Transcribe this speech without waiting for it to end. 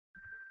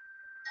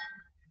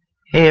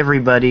Hey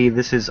everybody,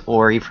 this is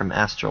Ori from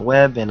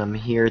AstroWeb, and I'm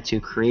here to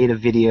create a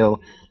video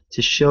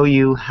to show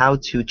you how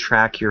to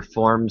track your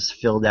forms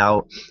filled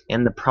out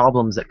and the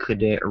problems that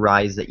could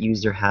arise that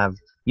users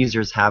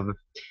have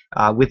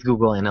with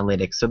Google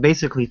Analytics. So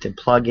basically to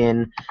plug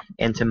in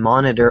and to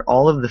monitor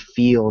all of the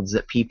fields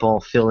that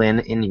people fill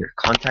in your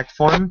contact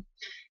form,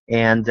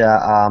 and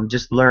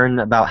just learn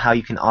about how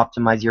you can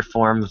optimize your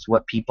forms,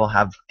 what people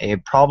have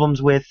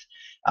problems with,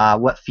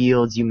 what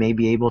fields you may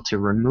be able to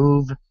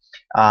remove,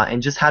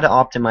 and just how to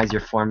optimize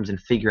your forms and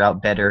figure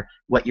out better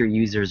what your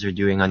users are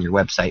doing on your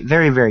website.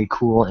 Very, very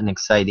cool and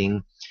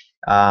exciting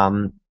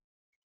um,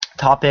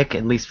 topic,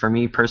 at least for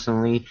me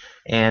personally,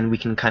 and we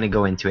can kind of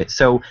go into it.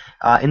 So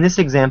in this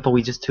example,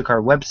 we just took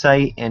our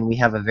website and we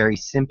have a very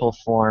simple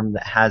form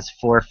that has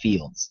 4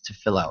 fields to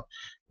fill out: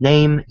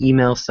 name,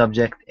 email,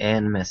 subject,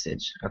 and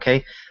message.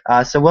 Okay,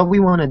 so what we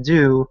want to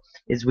do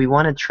is we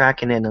want to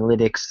track in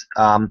analytics.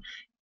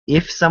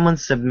 If someone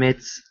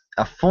submits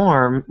a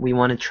form, we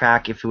want to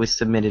track if it was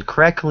submitted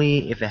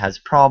correctly, if it has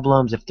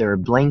problems, if there are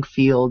blank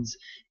fields,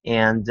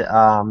 and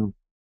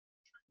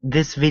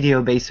this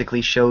video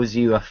basically shows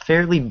you a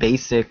fairly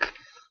basic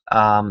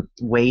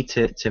way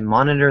to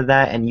monitor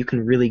that, and you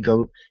can really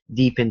go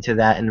deep into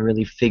that and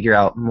really figure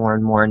out more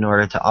and more in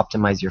order to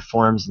optimize your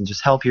forms and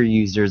just help your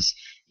users,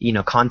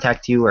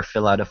 contact you or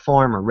fill out a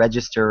form or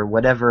register or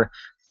whatever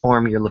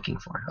form you're looking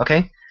for.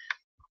 Okay,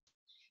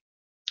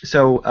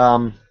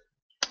 so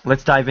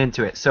let's dive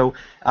into it. So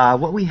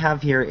what we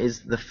have here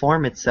is the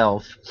form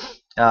itself.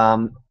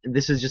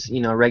 This is just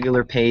a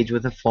regular page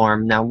with a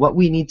form. Now what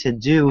we need to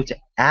do to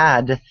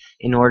add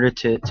in order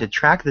to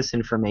track this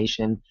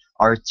information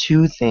are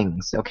 2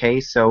 things. Okay,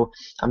 so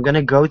I'm going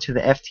to go to the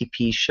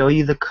FTP, show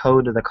you the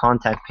code of the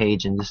contact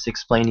page, and just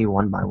explain you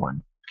one by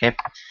one. Okay,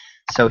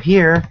 so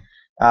here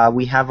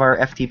we have our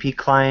FTP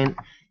client.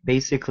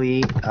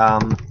 Basically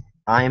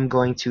I am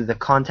going to the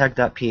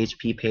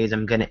contact.php page.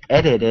 I'm going to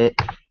edit it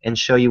and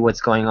show you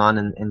what's going on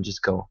and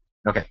just go.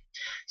 Okay,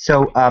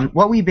 so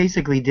what we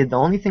basically did, the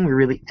only thing we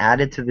really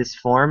added to this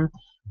form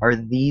are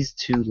these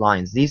 2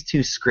 lines, these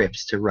 2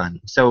 scripts to run.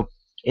 So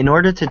in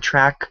order to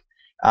track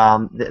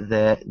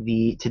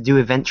to do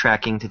event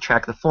tracking, to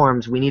track the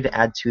forms, we need to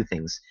add 2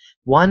 things.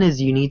 One is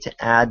you need to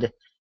add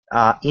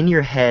in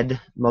your head,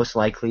 most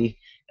likely,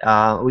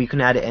 or you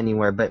can add it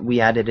anywhere, but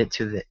we added it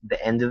to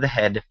the end of the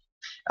head.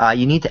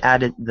 You need to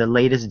add the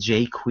latest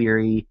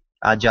jQuery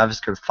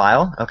JavaScript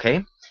file.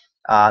 Okay,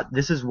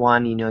 this is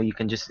one, you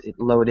can just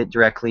load it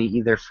directly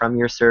either from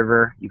your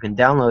server, you can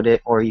download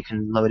it, or you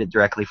can load it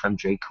directly from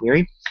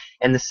jQuery.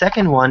 And the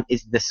second one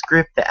is the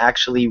script that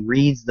actually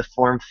reads the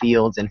form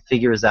fields and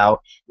figures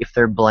out if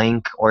they're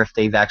blank or if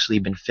they've actually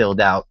been filled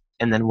out,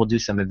 and then we'll do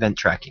some event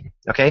tracking.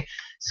 Okay,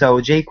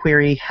 so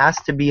jQuery has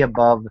to be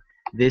above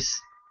this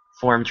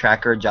form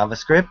tracker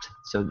JavaScript,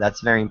 so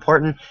that's very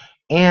important.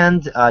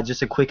 And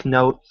just a quick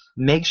note,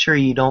 make sure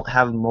you don't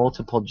have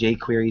multiple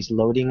jQueries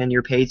loading in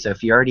your page. So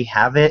if you already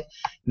have it,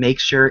 make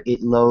sure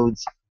it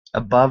loads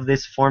above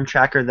this form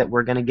tracker that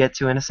we're going to get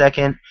to in a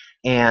second,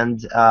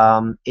 and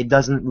it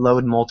doesn't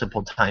load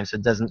multiple times, so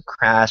it doesn't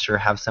crash or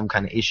have some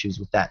kind of issues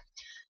with that.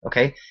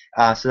 Okay,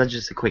 so that's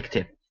just a quick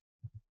tip.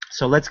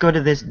 So let's go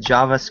to this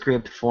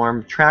JavaScript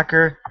form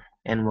tracker,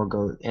 and we'll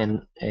go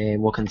and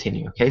we'll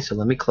continue. Okay, so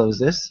let me close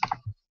this.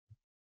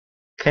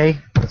 Okay,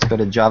 let's go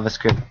to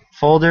JavaScript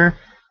folder,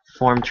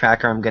 form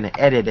tracker. I'm going to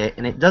edit it,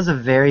 and it does a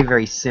very,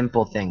 very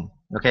simple thing.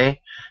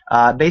 Okay,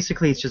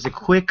 basically it's just a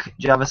quick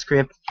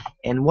JavaScript,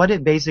 and what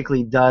it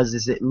basically does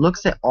is it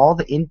looks at all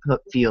the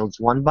input fields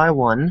one by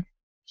one,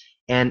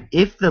 and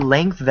if the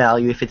length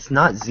value, if it's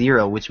not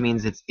 0, which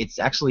means it's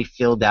actually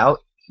filled out,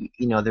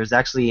 there's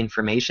actually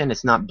information,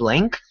 it's not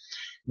blank,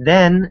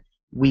 then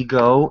we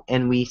go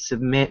and we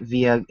submit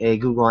via a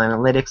Google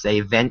Analytics a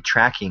event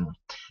tracking.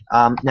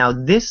 Now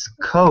this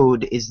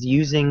code is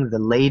using the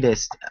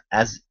latest,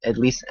 at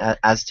least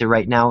as to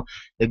right now,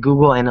 the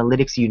Google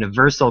Analytics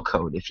Universal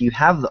code. If you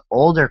have the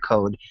older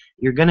code,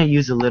 you're going to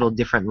use a little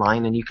different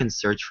line, and you can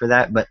search for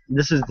that. But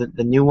this is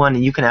the new one,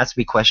 and you can ask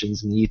me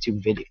questions in the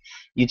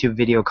YouTube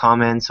video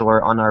comments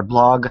or on our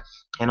blog,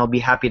 and I'll be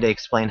happy to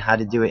explain how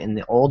to do it in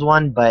the old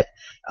one. But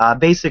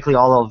basically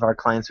all of our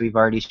clients, we've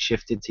already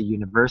shifted to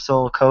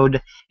Universal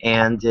code,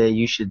 and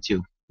you should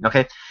too.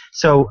 Okay,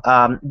 so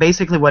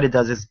basically what it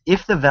does is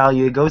if the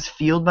value, it goes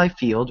field by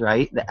field,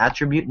 right, the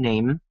attribute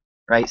name,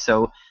 right,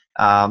 so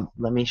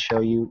let me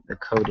show you the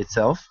code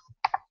itself.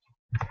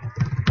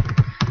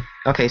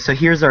 Okay, so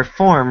here's our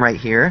form right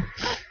here.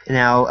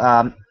 Now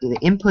the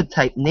input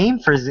type name,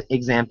 for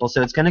example,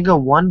 so it's going to go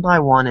one by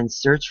one and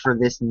search for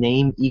this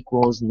name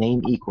equals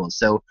name equals.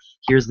 So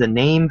here's the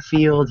name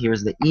field,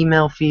 here's the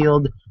email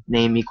field,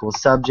 name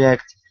equals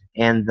subject,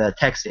 and the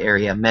text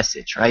area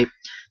message, right?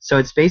 So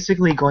it's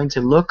basically going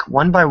to look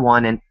one by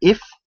one, and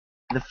if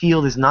the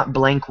field is not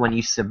blank when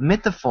you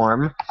submit the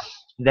form,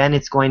 then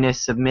it's going to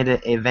submit an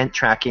event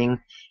tracking.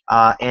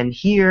 And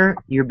here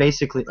you're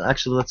basically,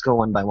 actually let's go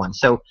one by one.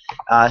 So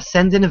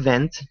send an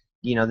event.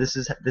 This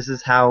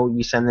is how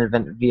you send an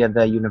event via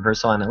the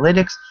Universal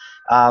Analytics.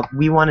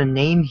 we want to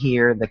name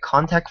here the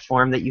contact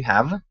form that you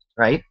have,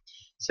 right?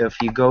 So if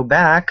you go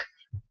back,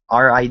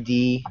 our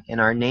ID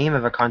and our name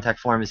of a contact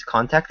form is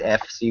contact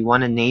F, so you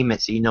want to name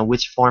it so you know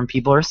which form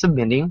people are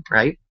submitting,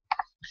 right?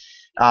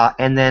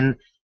 And then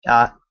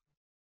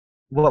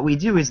what we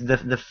do is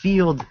the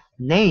field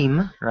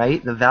name,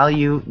 right, the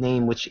value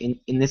name, which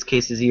in this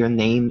case is your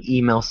name,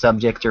 email,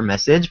 subject, or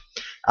message,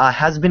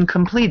 has been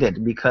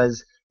completed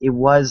because it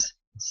was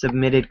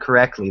submitted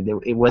correctly.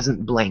 It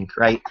wasn't blank,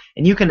 right?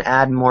 And you can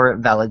add more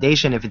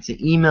validation. If it's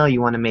an email,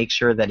 you want to make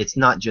sure that it's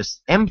not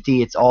just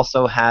empty, it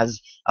also has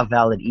a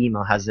valid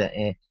email, has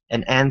an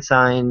and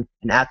sign,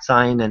 an at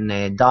sign, and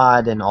a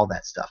dot, and all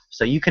that stuff.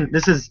 So you can,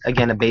 this is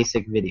again a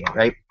basic video,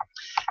 right?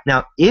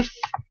 Now, if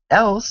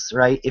else,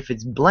 right, if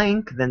it's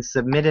blank, then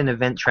submit an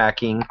event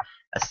tracking,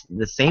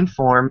 the same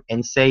form,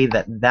 and say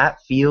that that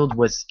field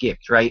was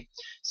skipped, right?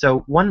 So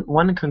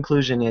one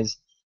conclusion is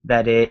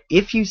that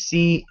if you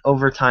see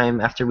over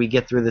time, after we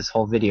get through this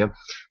whole video,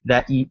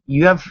 that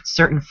you have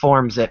certain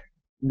forms that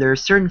there are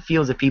certain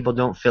fields that people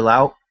don't fill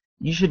out,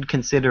 you should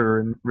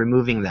consider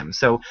removing them.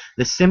 So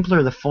the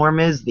simpler the form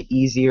is, the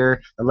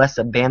easier, the less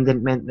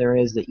abandonment there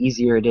is, the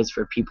easier it is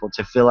for people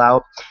to fill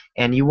out.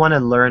 And you want to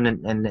learn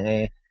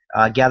and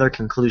gather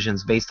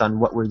conclusions based on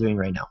what we're doing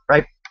right now,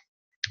 right?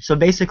 So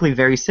basically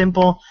very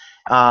simple.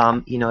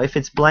 If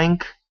it's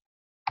blank,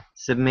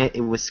 submit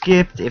it was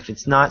skipped. If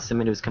it's not,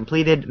 submit it was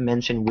completed.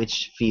 Mention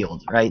which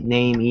field, right?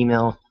 Name,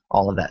 email,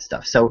 all of that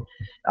stuff. So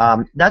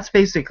that's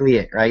basically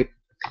it, right?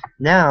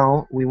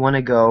 Now we want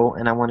to go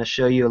and I want to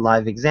show you a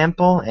live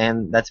example,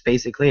 and that's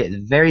basically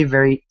it. Very,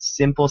 very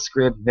simple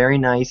script, very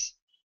nice,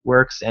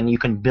 works, and you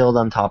can build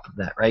on top of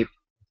that, right?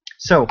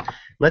 So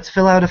let's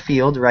fill out a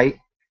field, right?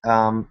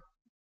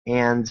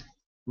 And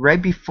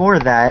right before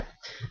that,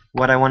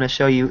 what I want to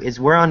show you is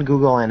we're on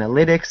Google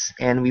Analytics,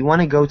 and we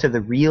want to go to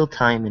the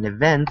real-time and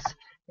events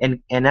and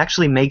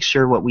actually make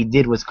sure what we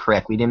did was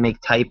correct. We didn't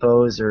make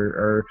typos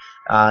or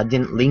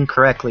didn't link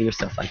correctly or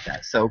stuff like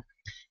that. So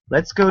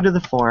let's go to the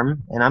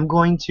form, and I'm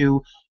going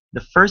to,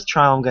 the first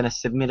trial I'm going to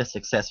submit a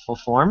successful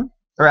form,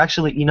 or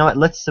actually, you know what,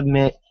 let's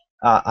submit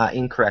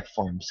incorrect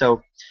form.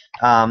 So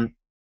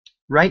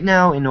right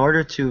now, in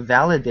order to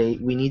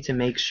validate, we need to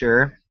make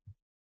sure,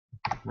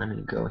 let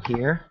me go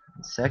here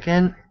a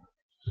second.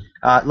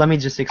 Let me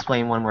just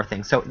explain one more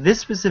thing. So this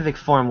specific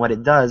form, what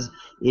it does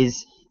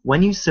is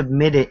when you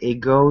submit it, it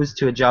goes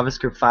to a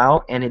JavaScript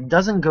file, and it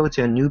doesn't go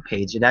to a new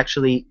page. It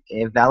actually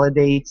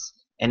validates,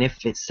 and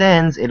if it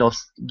sends, it'll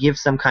give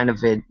some kind of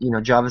a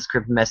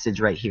JavaScript message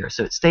right here.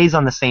 So it stays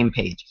on the same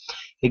page.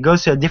 If it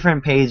goes to a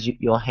different page,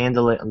 you'll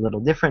handle it a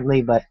little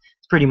differently, but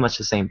it's pretty much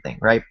the same thing,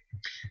 right?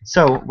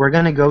 So we're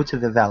going to go to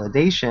the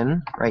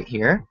validation right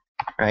here,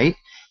 right?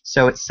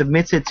 So it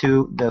submits it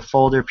to the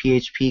folder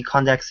php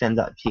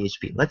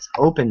contactsend.php. Let's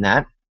open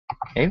that,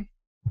 okay?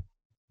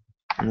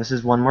 And this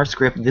is one more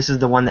script. This is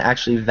the one that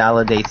actually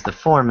validates the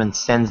form and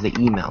sends the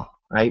email,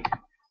 right?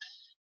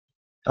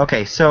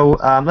 Okay, so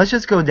let's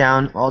just go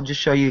down. I'll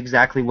just show you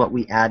exactly what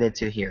we added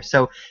to here.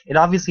 So it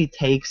obviously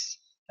takes,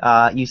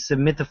 you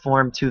submit the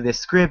form to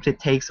this script, it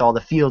takes all the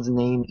fields,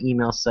 name,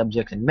 email,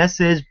 subject, and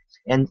message,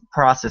 and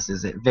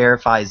processes it,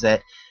 verifies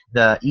that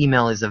the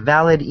email is a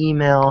valid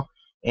email,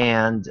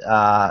 and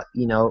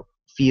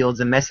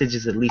fields and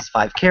messages at least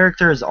 5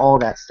 characters, all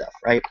that stuff,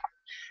 right?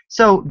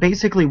 So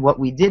basically what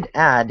we did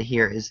add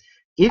here is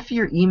if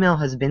your email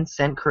has been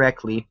sent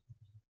correctly,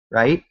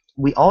 right,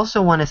 we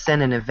also want to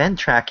send an event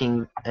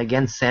tracking,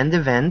 again, send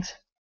event,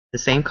 the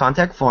same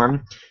contact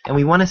form, and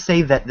we want to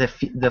say that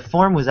the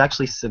form was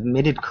actually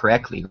submitted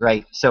correctly,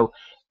 right? So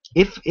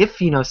if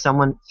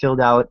someone filled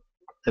out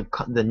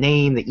the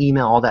name, the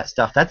email, all that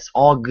stuff, that's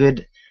all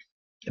good,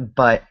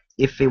 but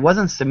if it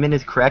wasn't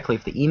submitted correctly,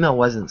 if the email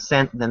wasn't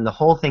sent, then the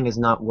whole thing is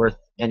not worth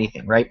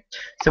anything, right?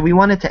 So we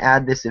wanted to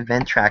add this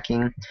event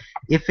tracking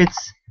if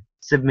it's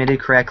submitted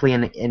correctly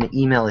and an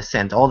email is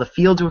sent. All the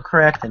fields were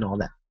correct and all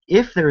that.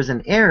 If there is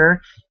an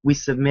error, we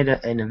submit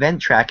an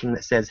event tracking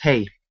that says,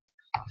 hey,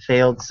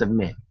 failed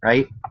submit,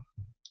 right?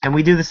 And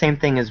we do the same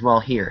thing as well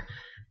here,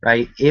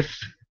 right? If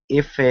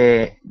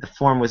the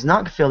form was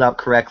not filled out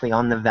correctly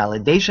on the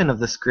validation of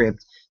the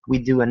script, we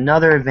do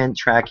another event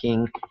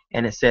tracking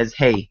and it says,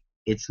 hey,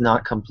 it's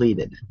not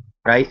completed,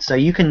 right? So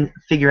you can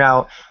figure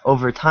out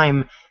over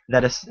time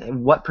that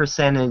what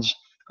percentage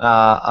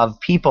of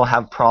people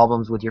have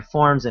problems with your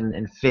forms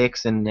and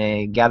fix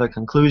and gather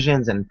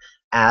conclusions and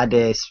add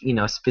a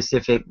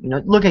specific,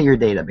 look at your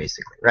data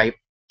basically, right?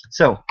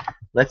 So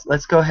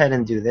let's go ahead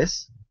and do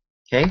this.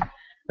 Okay,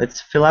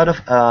 let's fill out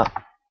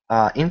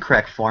a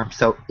incorrect form.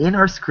 So in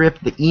our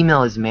script, the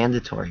email is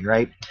mandatory,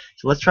 right?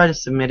 So let's try to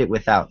submit it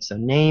without. So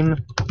name,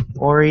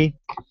 Ori,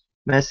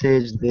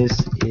 message, this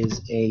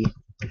is a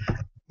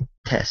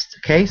test.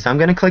 Okay, so I'm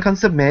going to click on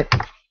submit,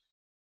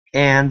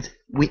 and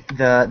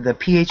the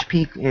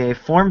PHP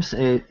forms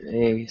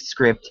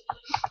script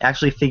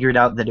actually figured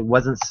out that it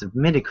wasn't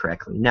submitted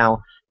correctly.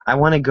 Now I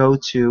want to go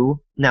to,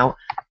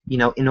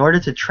 in order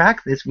to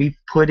track this, we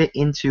put it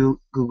into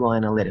Google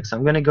Analytics. So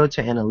I'm going to go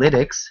to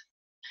Analytics,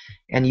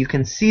 And you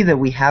can see that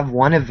we have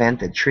one event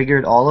that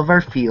triggered all of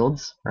our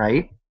fields,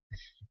 right?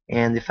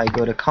 And if I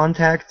go to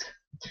contact,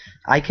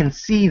 I can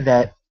see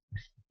that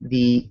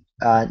the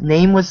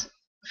name was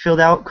filled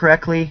out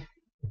correctly,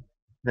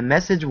 the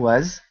message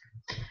was,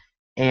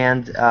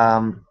 and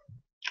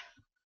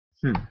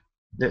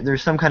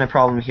there's some kind of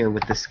problem here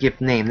with the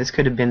skipped name. This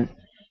could have been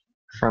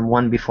from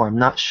one before. I'm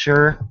not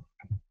sure.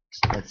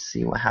 Let's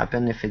see what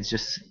happened, if it's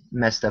just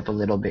messed up a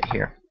little bit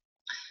here.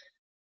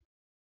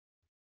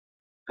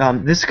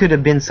 This could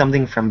have been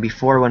something from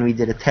before when we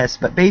did a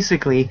test, but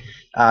basically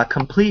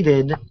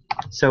completed,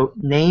 so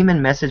name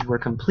and message were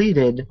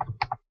completed,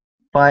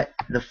 but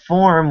the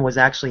form was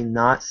actually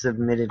not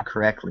submitted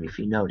correctly, if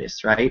you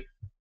notice, right?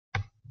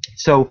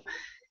 So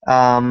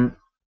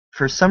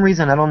for some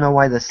reason, I don't know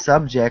why the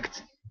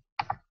subject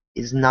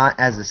is not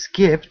as a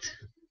skipped.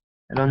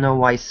 I don't know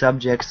why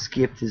subject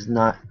skipped is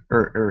not,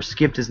 or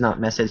skipped is not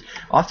message.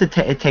 I'll have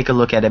to take a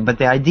look at it, but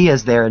the idea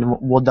is there, and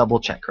we'll double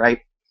check, right?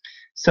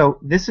 So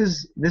this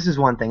is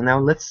one thing. Now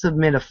let's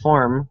submit a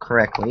form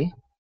correctly.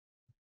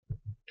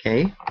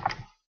 Okay.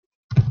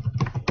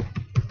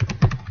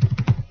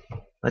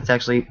 Let's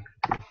actually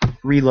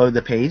reload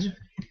the page.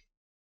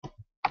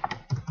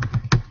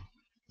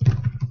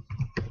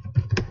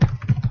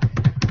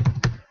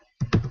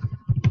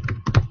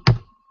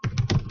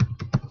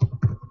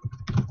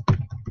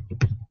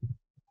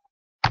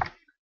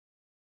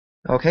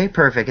 Okay,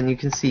 perfect. And you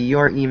can see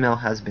your email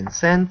has been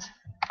sent.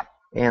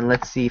 And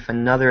let's see if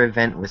another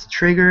event was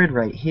triggered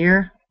right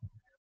here.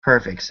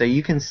 Perfect. So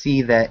you can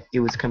see that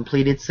it was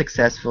completed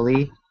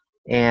successfully,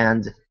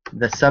 and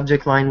the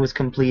subject line was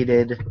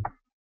completed,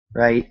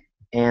 right?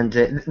 And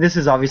this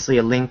is obviously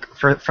a link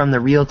from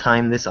the real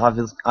time. This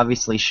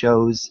obviously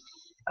shows,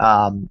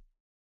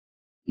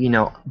 you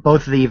know,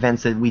 both of the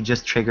events that we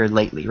just triggered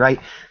lately, right?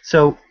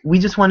 So we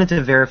just wanted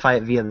to verify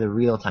it via the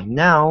real time.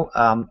 Now,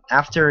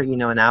 after, you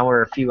know, an hour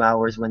or a few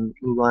hours, when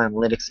Google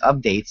Analytics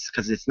updates,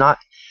 because it's not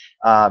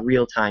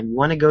real time, you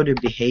want to go to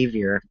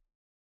behavior,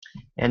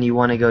 and you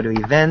want to go to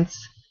events,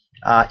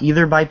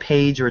 either by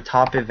page or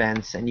top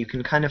events, and you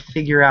can kind of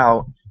figure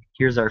out,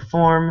 here's our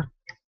form,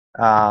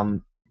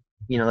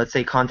 you know, let's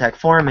say contact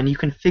form, and you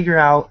can figure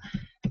out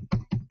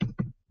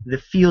the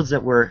fields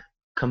that were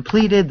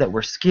completed, that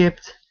were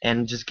skipped,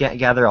 and just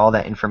gather all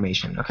that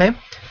information. Okay,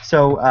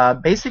 so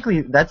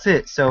basically that's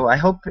it. So I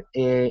hope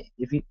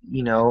if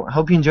I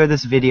hope you enjoyed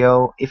this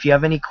video. If you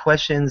have any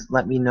questions,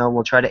 let me know.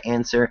 We'll try to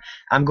answer.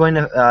 I'm going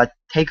to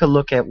take a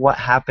look at what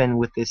happened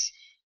with this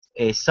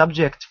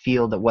subject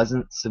field that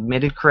wasn't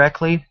submitted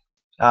correctly,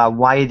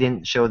 why it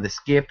didn't show the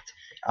skipped.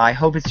 I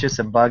hope it's just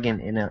a bug in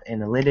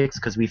analytics,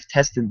 because we've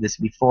tested this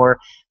before.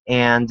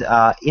 And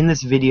in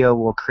this video,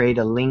 we'll create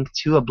a link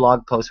to a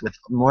blog post with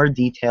more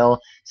detail,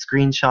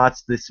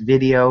 screenshots, this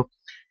video,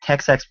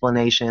 text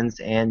explanations,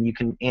 and you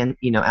can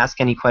ask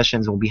any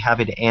questions. We'll be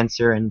happy to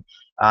answer and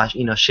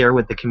share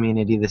with the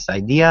community this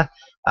idea.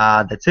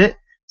 That's it.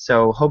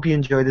 So hope you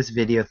enjoy this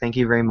video. Thank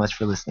you very much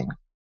for listening.